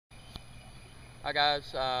Hi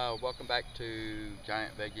guys, welcome back to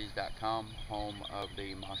giantveggies.com, home of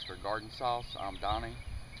the Monster Garden Sauce. I'm Donnie,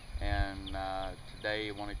 and today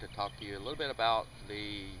I wanted to talk to you a little bit about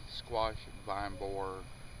the squash vine borer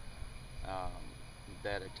um,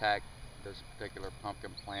 that attacked this particular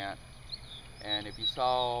pumpkin plant. And if you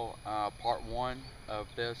saw part one of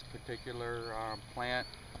this particular plant,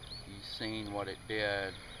 you've seen what it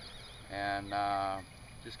did, and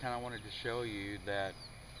just kind of wanted to show you that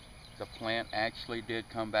the plant actually did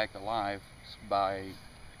come back to life by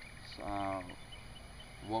uh,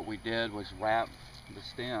 what we did was wrap the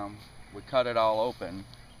stem. We cut it all open,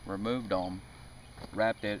 removed them,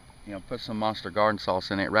 wrapped it, put some Monster Garden Sauce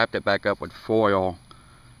in it, wrapped it back up with foil,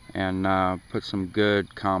 and put some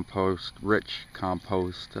good compost, rich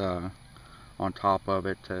compost on top of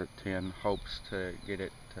it in hopes to get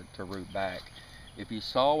it to root back. If you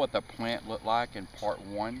saw what the plant looked like in part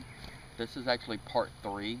one, this is actually part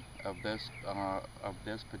three of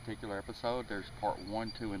this particular episode. There's part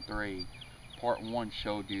one, two, and three. Part one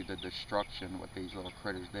showed you the destruction what these little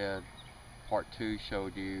critters did. Part two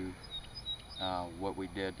showed you what we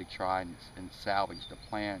did to try and salvage the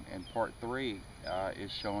plant, and part three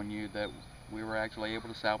is showing you that we were actually able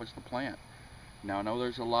to salvage the plant. Now I know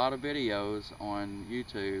there's a lot of videos on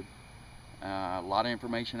YouTube, a lot of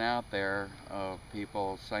information out there of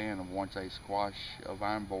people saying once a squash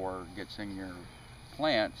vine borer gets in your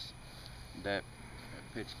plants that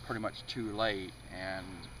it's pretty much too late and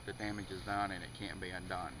the damage is done and it can't be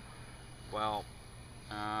undone. Well,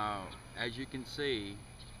 as you can see,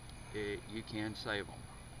 you can save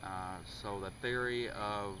them. So the theory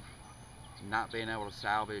of not being able to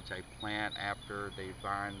salvage a plant after the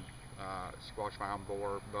squash vine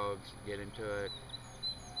borer bugs get into it,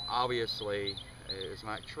 obviously is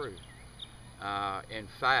not true. In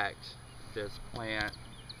fact, this plant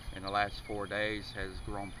in the last 4 days has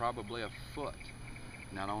grown probably a foot.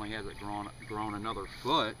 Not only has it grown another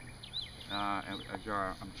foot, as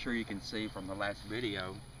I'm sure you can see from the last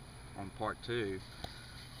video on part two,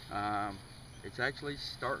 it's actually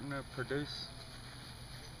starting to produce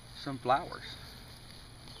some flowers.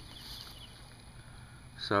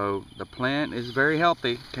 So the plant is very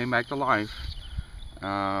healthy, came back to life.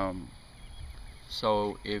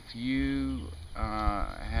 So if you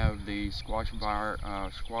have the squash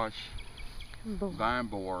vine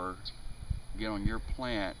borer get on your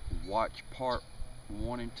plant, watch part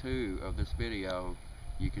one and two of this video.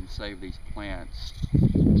 You can save these plants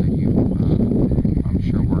that you, I'm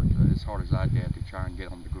sure, worked as hard as I did to try and get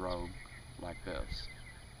them to grow like this.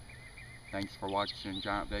 Thanks for watching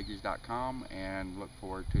giantveggies.com, and look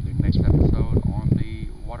forward to the next episode on the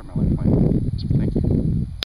watermelon plant. Thank you.